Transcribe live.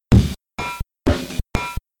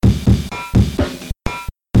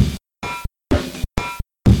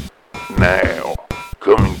Now,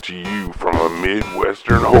 coming to you from a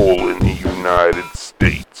Midwestern hole in the United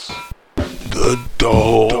States, the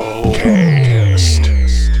Dogcast.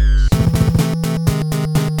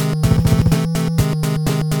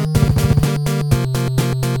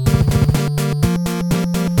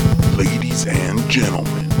 Ladies and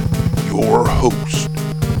gentlemen, your host,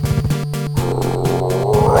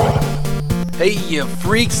 Roth. Hey, you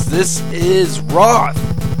freaks, this is Roth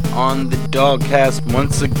on the Dogcast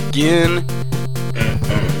once again.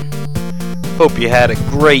 Hope you had a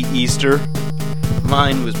great Easter.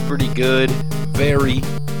 Mine was pretty good. Very,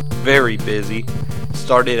 very busy.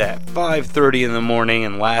 Started at 5:30 in the morning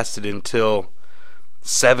and lasted until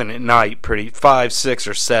 7 at night. 5, 6,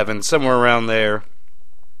 or 7, somewhere around there.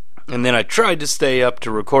 And then I tried to stay up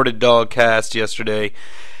to record a Dogcast yesterday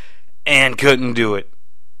and couldn't do it.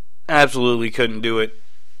 Absolutely couldn't do it.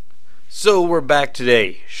 So we're back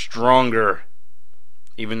today, stronger,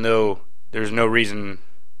 even though there's no reason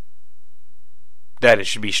that it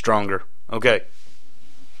should be stronger. Okay.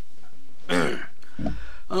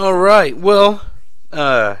 Alright, well,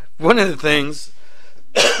 one of the things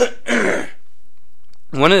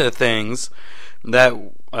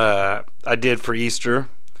that I did for Easter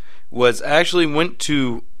was actually went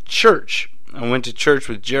to church. I went to church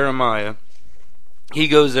with Jeremiah. He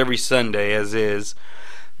goes every Sunday, as is.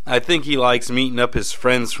 I think he likes meeting up his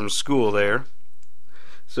friends from school there.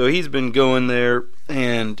 So he's been going there,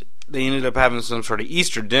 and they ended up having some sort of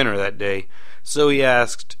Easter dinner that day. So he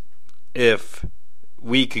asked if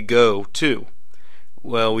we could go too.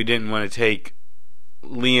 Well, we didn't want to take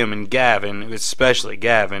Liam and Gavin, especially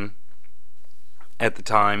Gavin, at the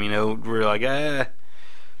time. We were like,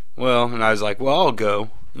 well, and I was like, well, I'll go,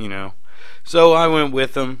 So I went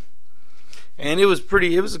with him, and it was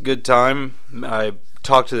a good time. I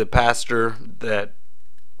talked to the pastor that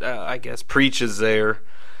I guess preaches there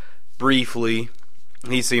briefly.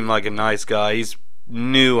 He seemed like a nice guy. He's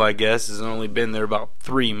new, I guess. Has only been there about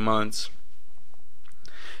 3 months.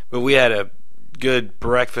 But we had a good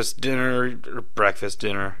breakfast dinner.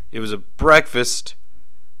 It was a breakfast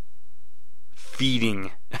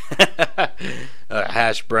feeding.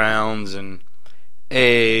 Hash browns and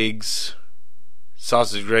eggs,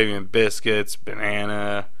 sausage gravy and biscuits,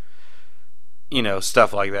 banana,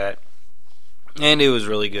 stuff like that. And it was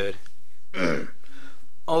really good.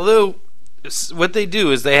 Although, what they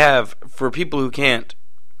do is they have, for people who can't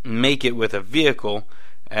make it with a vehicle,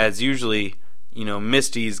 as usually,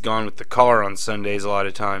 Misty's gone with the car on Sundays a lot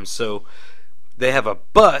of times, so they have a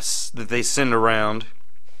bus that they send around,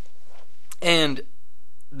 and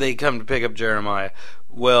they come to pick up Jeremiah.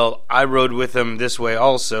 Well, I rode with them this way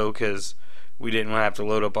also, because we didn't want to have to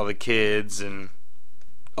load up all the kids and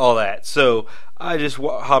all that. So I just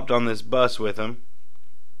hopped on this bus with him.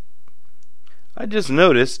 I just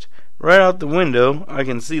noticed right out the window I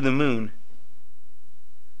can see the moon.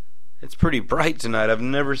 It's pretty bright tonight. I've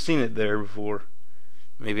never seen it there before.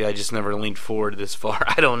 Maybe I just never leaned forward this far.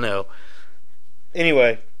 I don't know.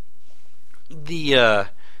 Anyway, there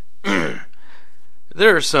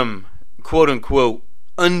are some quote-unquote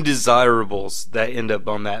undesirables that end up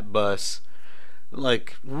on that bus.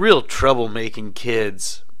 Like real troublemaking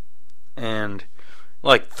kids. And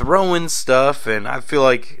like throwing stuff. And I feel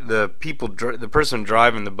like the person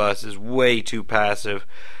driving the bus is way too passive.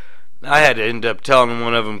 I had to end up telling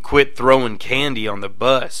one of them, quit throwing candy on the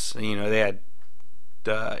bus. They had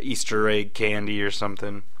Easter egg candy or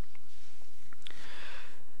something.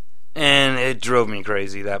 And it drove me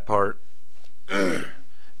crazy, that part.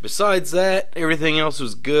 Besides that, everything else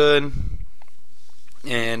was good.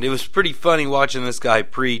 And it was pretty funny watching this guy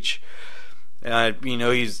preach.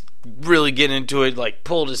 He's really getting into it, like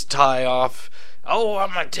pulled his tie off. Oh,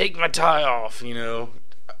 I'm going to take my tie off, It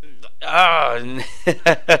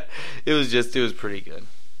was pretty good.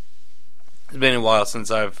 It's been a while since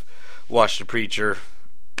I've watched a pastor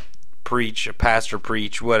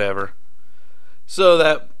preach, whatever. So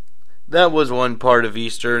that was one part of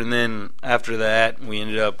Easter, and then after that, we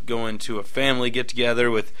ended up going to a family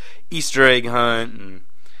get-together with Easter egg hunt, and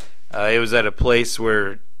it was at a place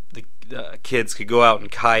where the kids could go out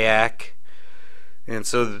and kayak, and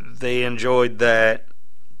so they enjoyed that.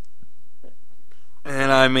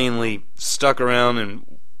 And I mainly stuck around and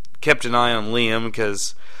kept an eye on Liam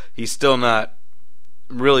because he's still not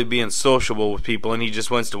really being sociable with people, and he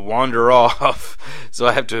just wants to wander off. So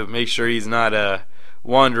I have to make sure he's not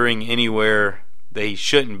wandering anywhere that he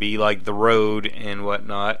shouldn't be, like the road and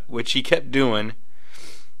whatnot, which he kept doing.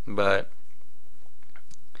 But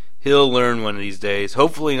he'll learn one of these days.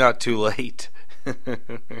 Hopefully not too late.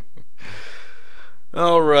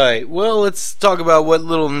 Alright, well, let's talk about what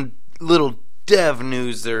little dev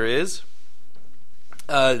news there is.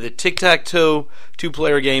 The Tic Tac Toe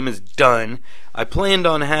 2-player game is done. I planned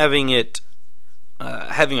on having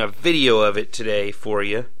a video of it today for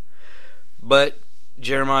you, but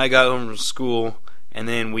Jeremiah got home from school, and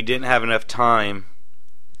then we didn't have enough time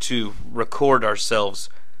to record ourselves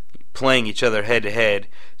playing each other head to head,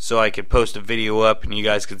 so I could post a video up and you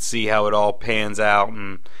guys could see how it all pans out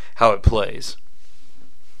and how it plays.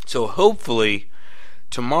 So hopefully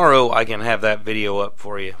tomorrow I can have that video up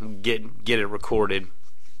for you, get it recorded.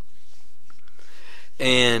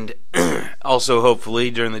 And also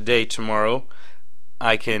hopefully during the day tomorrow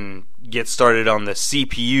I can get started on the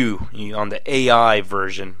CPU, on the AI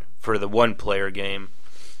version for the 1-player game.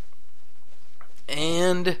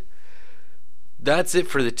 And that's it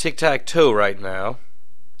for the Tic Tac Toe right now.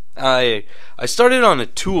 I started on a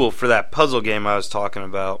tool for that puzzle game I was talking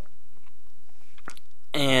about.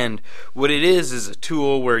 And what it is a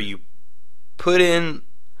tool where you put in,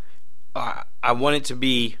 I want it to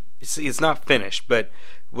be, it's not finished, but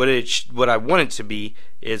what I want it to be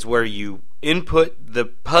is where you input the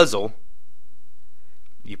puzzle,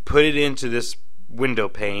 you put it into this window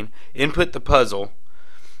pane, input the puzzle,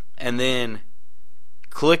 and then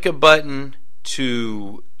click a button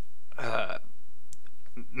to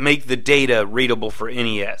make the data readable for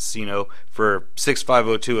NES, for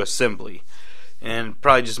 6502 assembly, and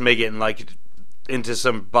probably just make it into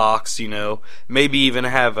some box, maybe even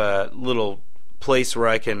have a little place where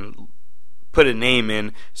I can put a name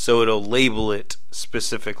in so it'll label it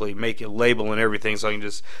specifically, make it label and everything, so I can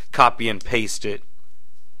just copy and paste it.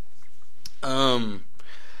 And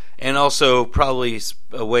also probably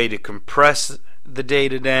a way to compress the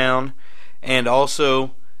data down, and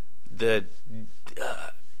also the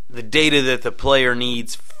data that the player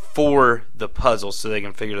needs for the puzzle so they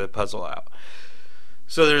can figure the puzzle out.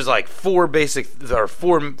 So there's four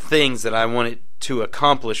things that I want it to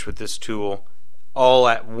accomplish with this tool all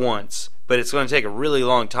at once, but it's going to take a really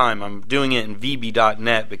long time. I'm doing it in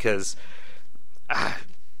VB.net because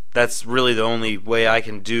that's really the only way I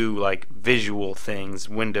can do visual things,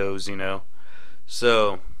 Windows,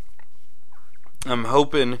 So I'm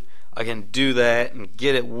hoping I can do that and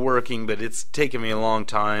get it working, but it's taken me a long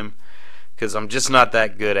time because I'm just not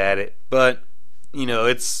that good at it. But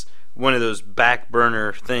it's one of those back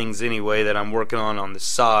burner things anyway that I'm working on the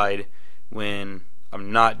side when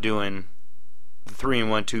I'm not doing the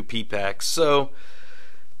 3-in-1 2P-packs. So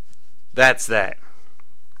that's that,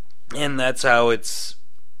 and that's how it's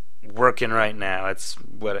working right now. It's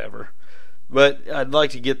whatever, but I'd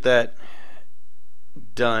like to get that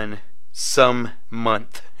done some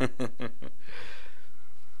month.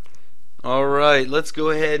 Alright, let's go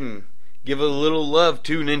ahead and give a little love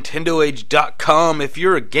to NintendoAge.com. If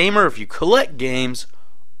you're a gamer, if you collect games,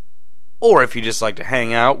 or if you just like to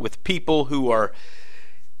hang out with people who are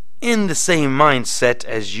in the same mindset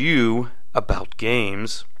as you about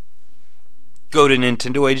games, go to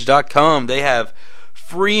NintendoAge.com. They have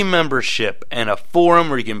free membership and a forum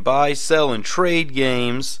where you can buy, sell, and trade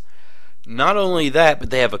games. Not only that,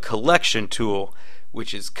 but they have a collection tool,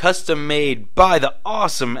 which is custom made by the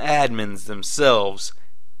awesome admins themselves,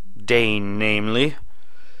 Dane namely.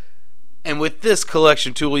 And with this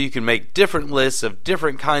collection tool, you can make different lists of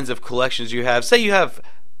different kinds of collections you have. Say you have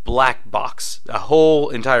black box, a whole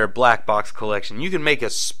entire black box collection. You can make a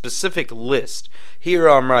specific list. Here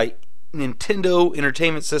are my Nintendo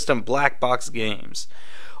Entertainment System black box games.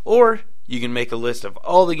 Or you can make a list of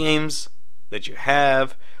all the games that you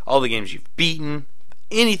have, all the games you've beaten,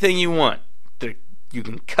 anything you want. You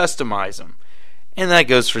can customize them. And that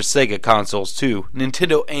goes for Sega consoles too.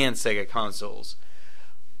 Nintendo and Sega consoles.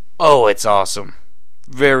 Oh, it's awesome.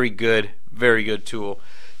 Very good tool.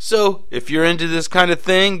 So, if you're into this kind of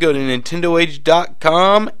thing, go to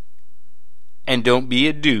NintendoAge.com and don't be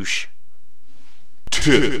a douche.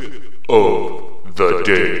 Tip of the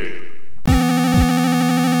day.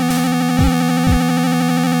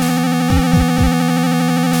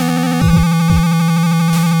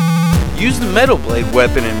 Use the Metal Blade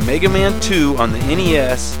weapon in Mega Man 2 on the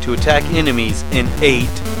NES to attack enemies in 8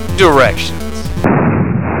 directions.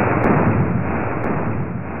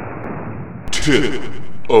 Tip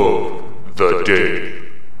of the day.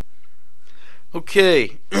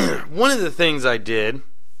 Okay, one of the things I did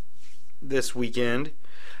this weekend,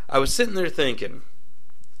 I was sitting there thinking,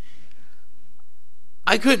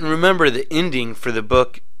 I couldn't remember the ending for the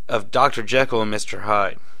book of Dr. Jekyll and Mr.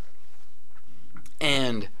 Hyde.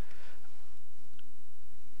 And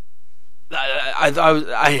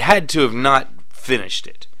I had to have not finished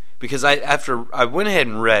it because after I went ahead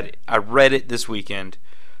and read it. I read it this weekend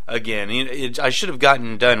again. I should have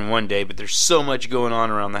gotten done one day, but there's so much going on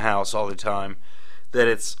around the house all the time that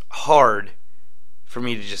it's hard for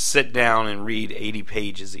me to just sit down and read 80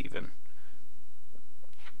 pages even.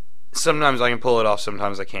 Sometimes I can pull it off,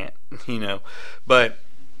 sometimes I can't, But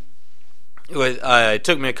it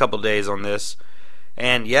took me a couple days on this.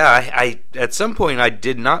 And yeah, I at some point I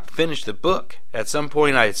did not finish the book. At some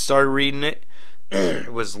point I started reading it,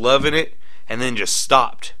 was loving it, and then just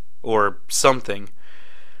stopped or something.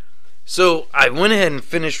 So I went ahead and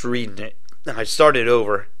finished reading it. I started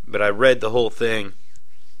over, but I read the whole thing.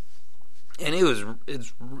 And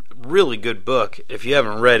it's a really good book. If you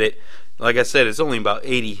haven't read it, like I said, it's only about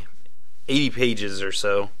 80 pages or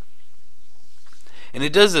so. And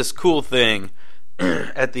it does this cool thing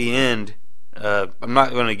at the end. I'm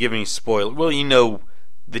not going to give any spoiler. Well, you know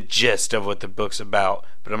the gist of what the book's about,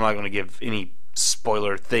 but I'm not going to give any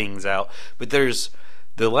spoiler things out. But there's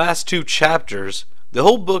the last 2 chapters. The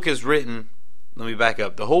whole book is written. Let me back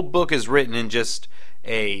up. The whole book is written in just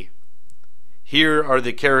here are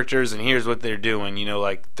the characters and here's what they're doing.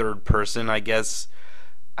 Like third person, I guess.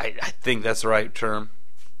 I think that's the right term.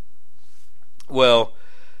 Well,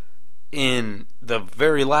 in the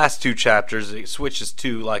very last 2 chapters, it switches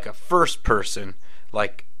to like a first person,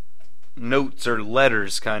 like notes or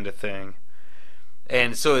letters kind of thing.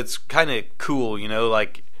 And so it's kind of cool,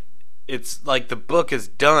 like it's like the book is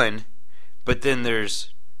done, but then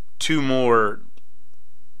there's 2 more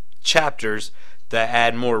chapters that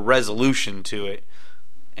add more resolution to it.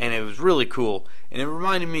 And it was really cool. And it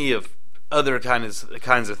reminded me of other kinds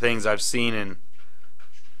of things I've seen in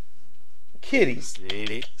kitties.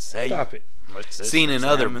 Stop it. Seen in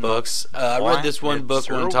other books. I read this one book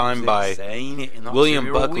one time by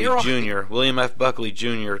William Buckley Jr., William F. Buckley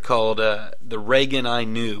Jr., called The Reagan I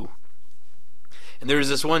Knew. And there was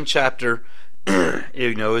this one chapter,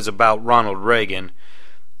 is about Ronald Reagan.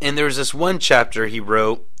 And there was this one chapter he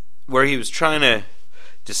wrote where he was trying to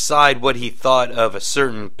decide what he thought of a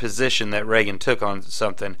certain position that Reagan took on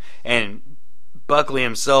something. And Buckley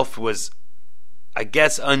himself was, I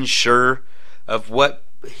guess, unsure of what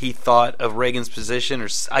he thought of Reagan's position, or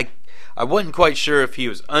I wasn't quite sure if he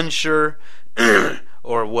was unsure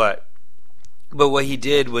or what. But what he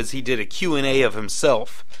did was he did a Q&A of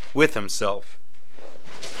himself with himself.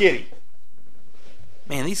 Kitty.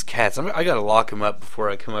 Man, these cats, I gotta lock them up before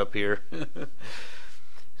I come up here.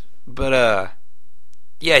 But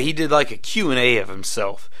yeah, he did like a Q&A of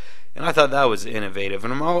himself, and I thought that was innovative.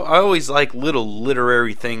 And I always like little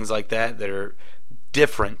literary things like that are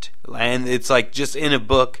different, and it's like just in a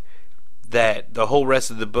book that the whole rest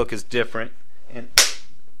of the book is different, and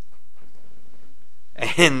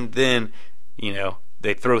then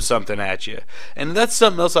they throw something at you. And that's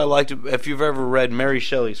something else I liked. If you've ever read Mary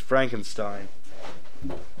Shelley's Frankenstein.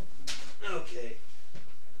 Okay.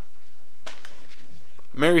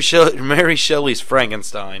 Mary Shelley's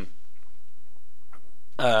Frankenstein.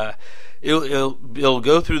 It'll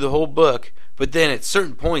go through the whole book, but then at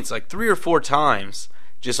certain points, like 3 or 4 times,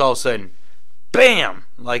 just all of a sudden, bam!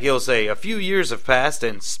 Like it'll say, a few years have passed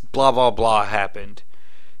and blah blah blah happened,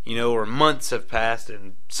 or months have passed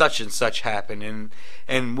and such happened,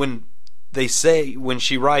 and when they say, when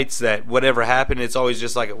she writes that whatever happened, it's always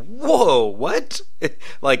just like, whoa, what?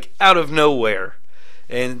 Like out of nowhere.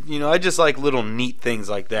 And I just like little neat things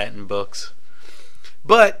like that in books.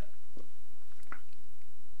 But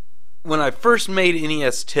when I first made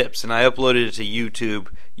NES Tips and I uploaded it to YouTube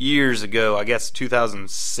years ago, I guess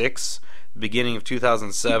 2006, beginning of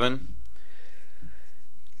 2007,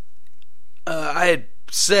 I had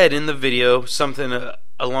said in the video something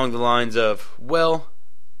along the lines of, well,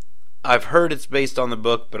 I've heard it's based on the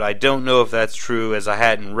book, but I don't know if that's true, as I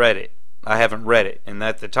haven't read it. And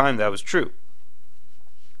at the time that was true.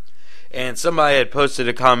 And somebody had posted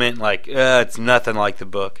a comment like, it's nothing like the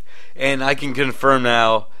book. And I can confirm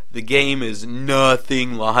now, the game is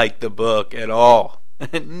nothing like the book at all.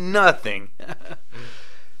 Nothing.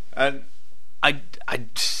 I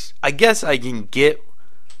guess I can get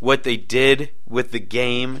what they did with the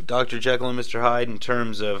game, Dr. Jekyll and Mr. Hyde, in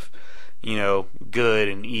terms of, good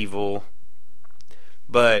and evil.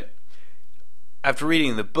 But after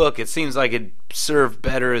reading the book, it seems like it'd serve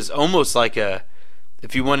better as almost like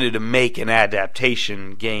if you wanted to make an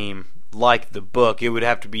adaptation game like the book, it would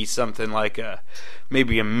have to be something like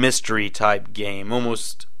maybe a mystery type game,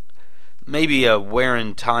 almost maybe a Where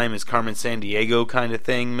in Time is Carmen Sandiego kind of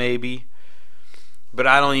thing, maybe. But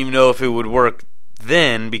I don't even know if it would work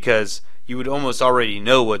then, because you would almost already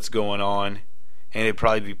know what's going on, and it'd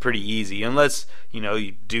probably be pretty easy, unless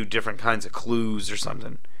you do different kinds of clues or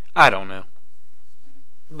something. I don't know.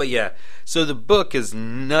 But yeah, so the book is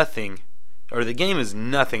nothing. or the game is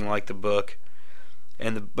nothing like the book,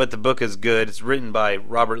 but the book is good. It's written by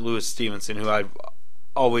Robert Louis Stevenson, who I've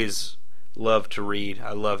always loved to read.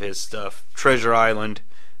 I love his stuff. Treasure Island,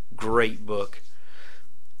 great book.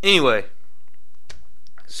 Anyway,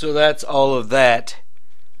 so that's all of that.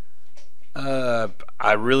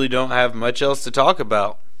 I really don't have much else to talk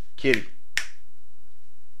about. Kitty.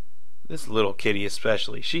 This little kitty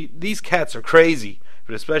especially. These cats are crazy,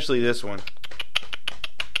 but especially this one.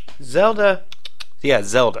 Zelda. Yeah,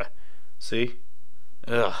 Zelda. See?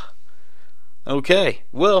 Ugh. Okay,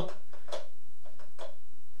 well,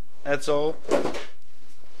 that's all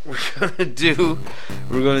we're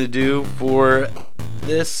gonna do for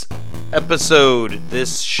this episode,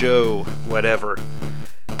 this show, whatever.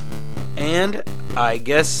 And I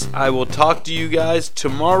guess I will talk to you guys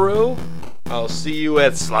tomorrow. I'll see you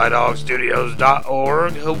at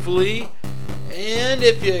slydogstudios.org, hopefully. And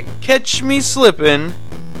if you catch me slipping,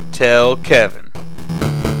 tell Kevin.